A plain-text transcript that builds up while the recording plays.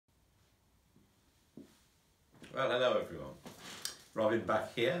Well, hello everyone. Robin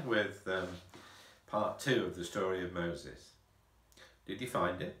back here with part 2 of the story of Moses. Did you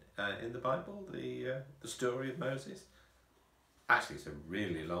find it in the Bible, the story of Moses? Actually, it's a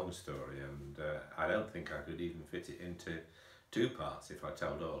really long story, and I don't think I could even fit it into 2 parts if I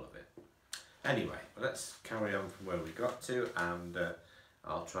told all of it. Anyway, let's carry on from where we got to, and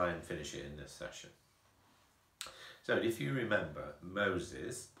I'll try and finish it in this session. So if you remember,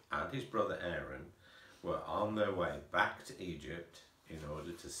 Moses and his brother Aaron were on their way back to Egypt in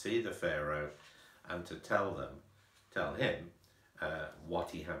order to see the Pharaoh and to tell him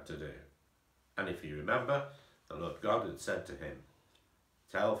what he had to do. And if you remember, the Lord God had said to him,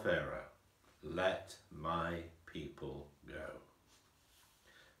 "Tell Pharaoh, let my people go."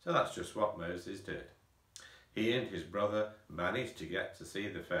 So that's just what Moses did. He and his brother managed to get to see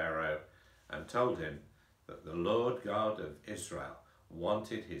the Pharaoh and told him that the Lord God of Israel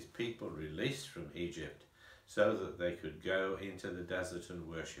wanted his people released from Egypt so that they could go into the desert and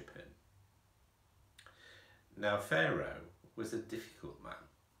worship him. Now Pharaoh was a difficult man,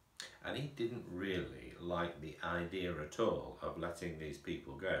 and he didn't really like the idea at all of letting these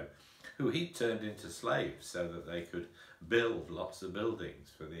people go, who he'd turned into slaves so that they could build lots of buildings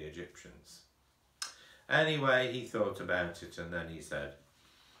for the Egyptians. Anyway, he thought about it and then he said,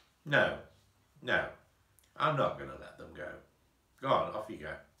 No, I'm not going to let them go. Go on, off you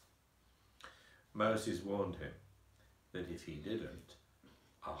go. Moses warned him that if he didn't,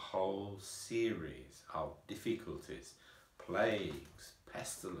 a whole series of difficulties, plagues,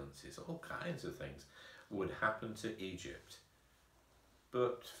 pestilences, all kinds of things would happen to Egypt.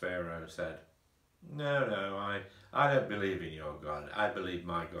 But Pharaoh said, No, I don't believe in your God. I believe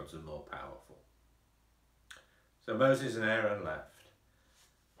my gods are more powerful. So Moses and Aaron left,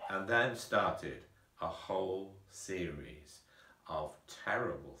 and then started a whole series of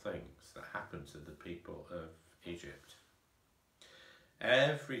terrible things that happened to the people of Egypt.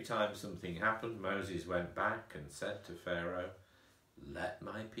 Every time something happened, Moses went back and said to Pharaoh, "Let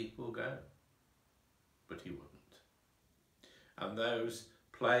my people go." But he wouldn't. And those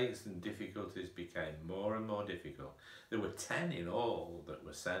plagues and difficulties became more and more difficult. There were 10 in all that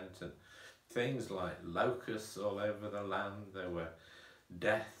were sent, and things like locusts all over the land. There were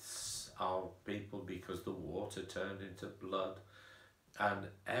deaths of people because the water turned into blood.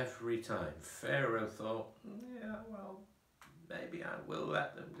 And every time Pharaoh thought, yeah, well, maybe I will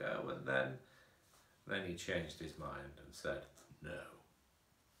let them go. And then he changed his mind and said, no.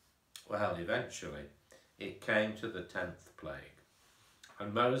 Well, eventually it came to the 10th plague.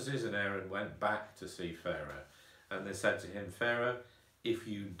 And Moses and Aaron went back to see Pharaoh. And they said to him, "Pharaoh, if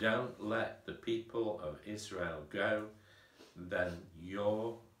you don't let the people of Israel go, then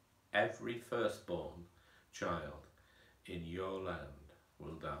every firstborn child in your land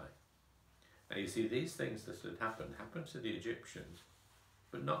will die." Now you see, these things that had happened to the Egyptians,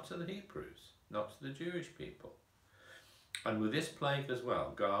 but not to the Hebrews, not to the Jewish people. And with this plague as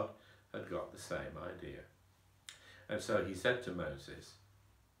well, God had got the same idea. And so he said to Moses,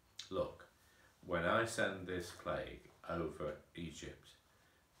 "Look, when I send this plague over Egypt,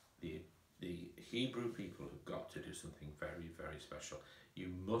 the Hebrew people have got to do something very, very special. You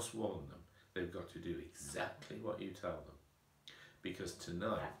must warn them. They've got to do exactly what you tell them. Because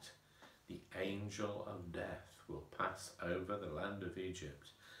tonight, the angel of death will pass over the land of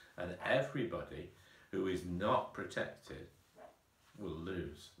Egypt, and everybody who is not protected will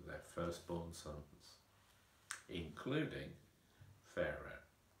lose their firstborn sons, including Pharaoh.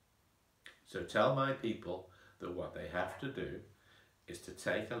 So tell my people that what they have to do is to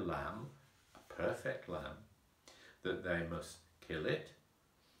take a lamb, a perfect lamb, that they must kill it,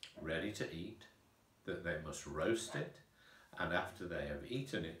 ready to eat, that they must roast it, and after they have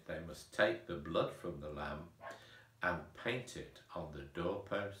eaten it, they must take the blood from the lamb and paint it on the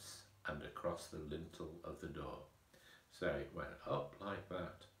doorposts and across the lintel of the door. So it went up like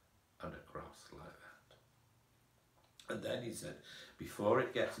that and across like that. And then he said, before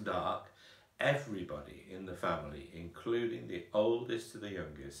it gets dark, everybody in the family, including the oldest to the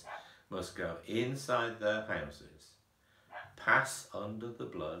youngest, must go inside their houses, pass under the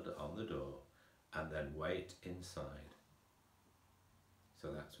blood on the door, and then wait inside.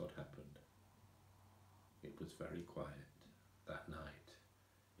 So that's what happened. It was very quiet that night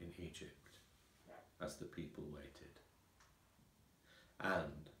in Egypt as the people waited.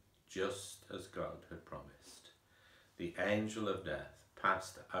 And just as God had promised, the angel of death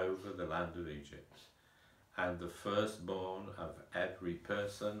passed over the land of Egypt, and the firstborn of every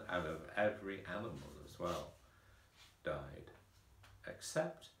person and of every animal as well died,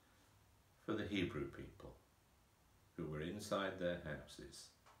 except for the Hebrew people, who were inside their houses,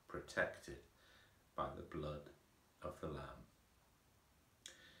 protected by the blood of the Lamb.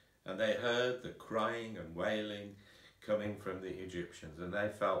 And they heard the crying and wailing coming from the Egyptians, and they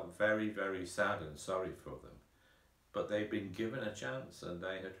felt very, very sad and sorry for them. But they'd been given a chance and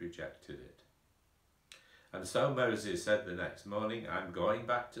they had rejected it. And so Moses said the next morning, I'm going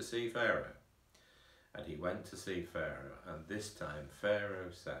back to see Pharaoh. And he went to see Pharaoh, and this time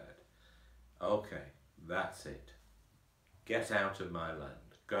Pharaoh said, okay, that's it. Get out of my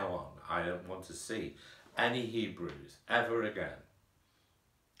land. Go on. I don't want to see any Hebrews ever again.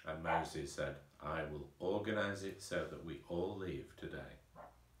 And Moses said, I will organize it so that we all leave today.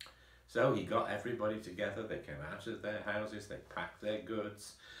 So he got everybody together. They came out of their houses, they packed their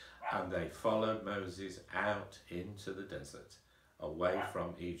goods, and they followed Moses out into the desert, away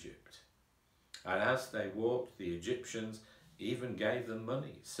from Egypt. And as they walked, the Egyptians even gave them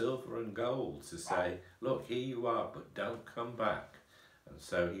money, silver and gold, to say, look, here you are, but don't come back. And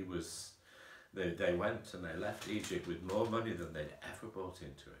so they went and they left Egypt with more money than they'd ever brought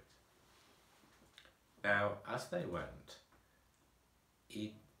into it. Now, as they went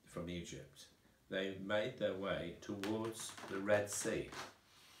from Egypt, they made their way towards the Red Sea.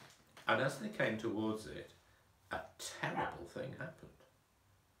 And as they came towards it, a terrible thing happened.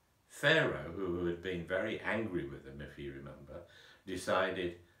 Pharaoh, who had been very angry with them, if you remember,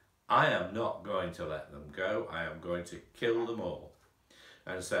 decided, I am not going to let them go, I am going to kill them all.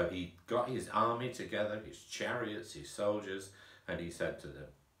 And so he got his army together, his chariots, his soldiers, and he said to them,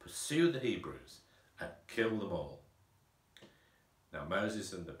 pursue the Hebrews and kill them all. Now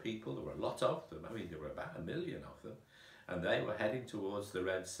Moses and the people, there were a lot of them, I mean there were about 1 million of them, and they were heading towards the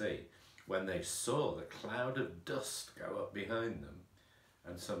Red Sea when they saw the cloud of dust go up behind them,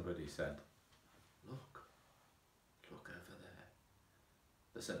 and somebody said, look over there,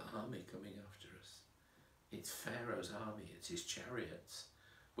 there's an army coming after us. It's Pharaoh's army, it's his chariots.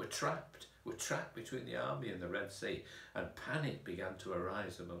 We're trapped between the army and the Red Sea, and panic began to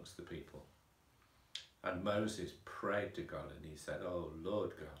arise amongst the people. And Moses prayed to God and he said, oh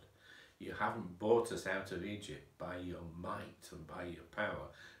Lord God, you haven't brought us out of Egypt by your might and by your power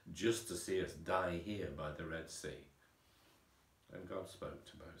just to see us die here by the Red Sea. And God spoke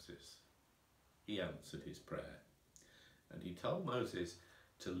to Moses. He answered his prayer. And he told Moses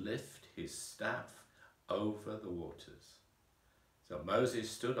to lift his staff over the waters. So Moses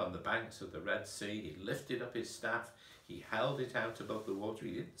stood on the banks of the Red Sea. He lifted up his staff. He held it out above the water.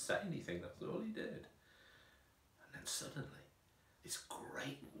 He didn't say anything. That's all he did. And then suddenly, this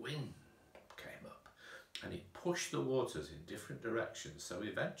great wind came up and it pushed the waters in different directions. So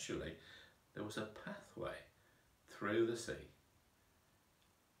eventually, there was a pathway through the sea.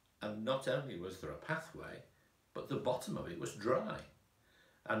 And not only was there a pathway, but the bottom of it was dry.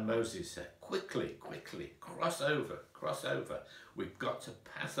 And Moses said, quickly, quickly, cross over, we've got to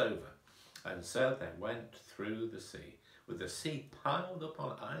pass over. And so they went through the sea, with the sea piled up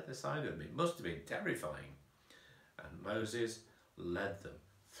on either side of them. It must have been terrifying. And Moses led them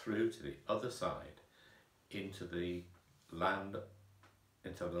through to the other side, into the land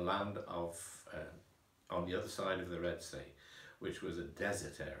of, on the other side of the Red Sea, which was a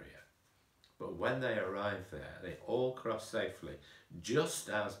desert area. But when they arrived there, they all crossed safely, just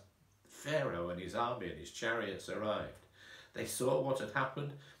as Pharaoh and his army and his chariots arrived. They saw what had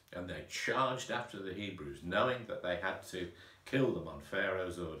happened and they charged after the Hebrews, knowing that they had to kill them on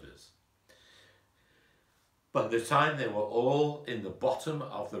Pharaoh's orders. By the time they were all in the bottom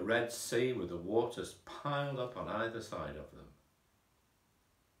of the Red Sea with the waters piled up on either side of them,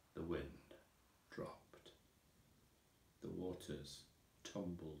 the wind dropped. The waters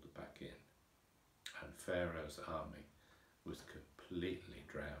tumbled back in. And Pharaoh's army was completely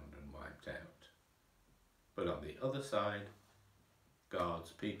drowned and wiped out. But on the other side, God's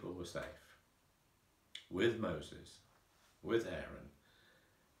people were safe, with Moses, with Aaron,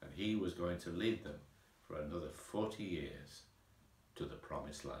 and he was going to lead them for another 40 years to the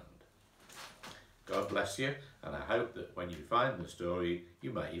promised land. God bless you, and I hope that when you find the story,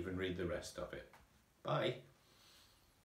 you might even read the rest of it. Bye.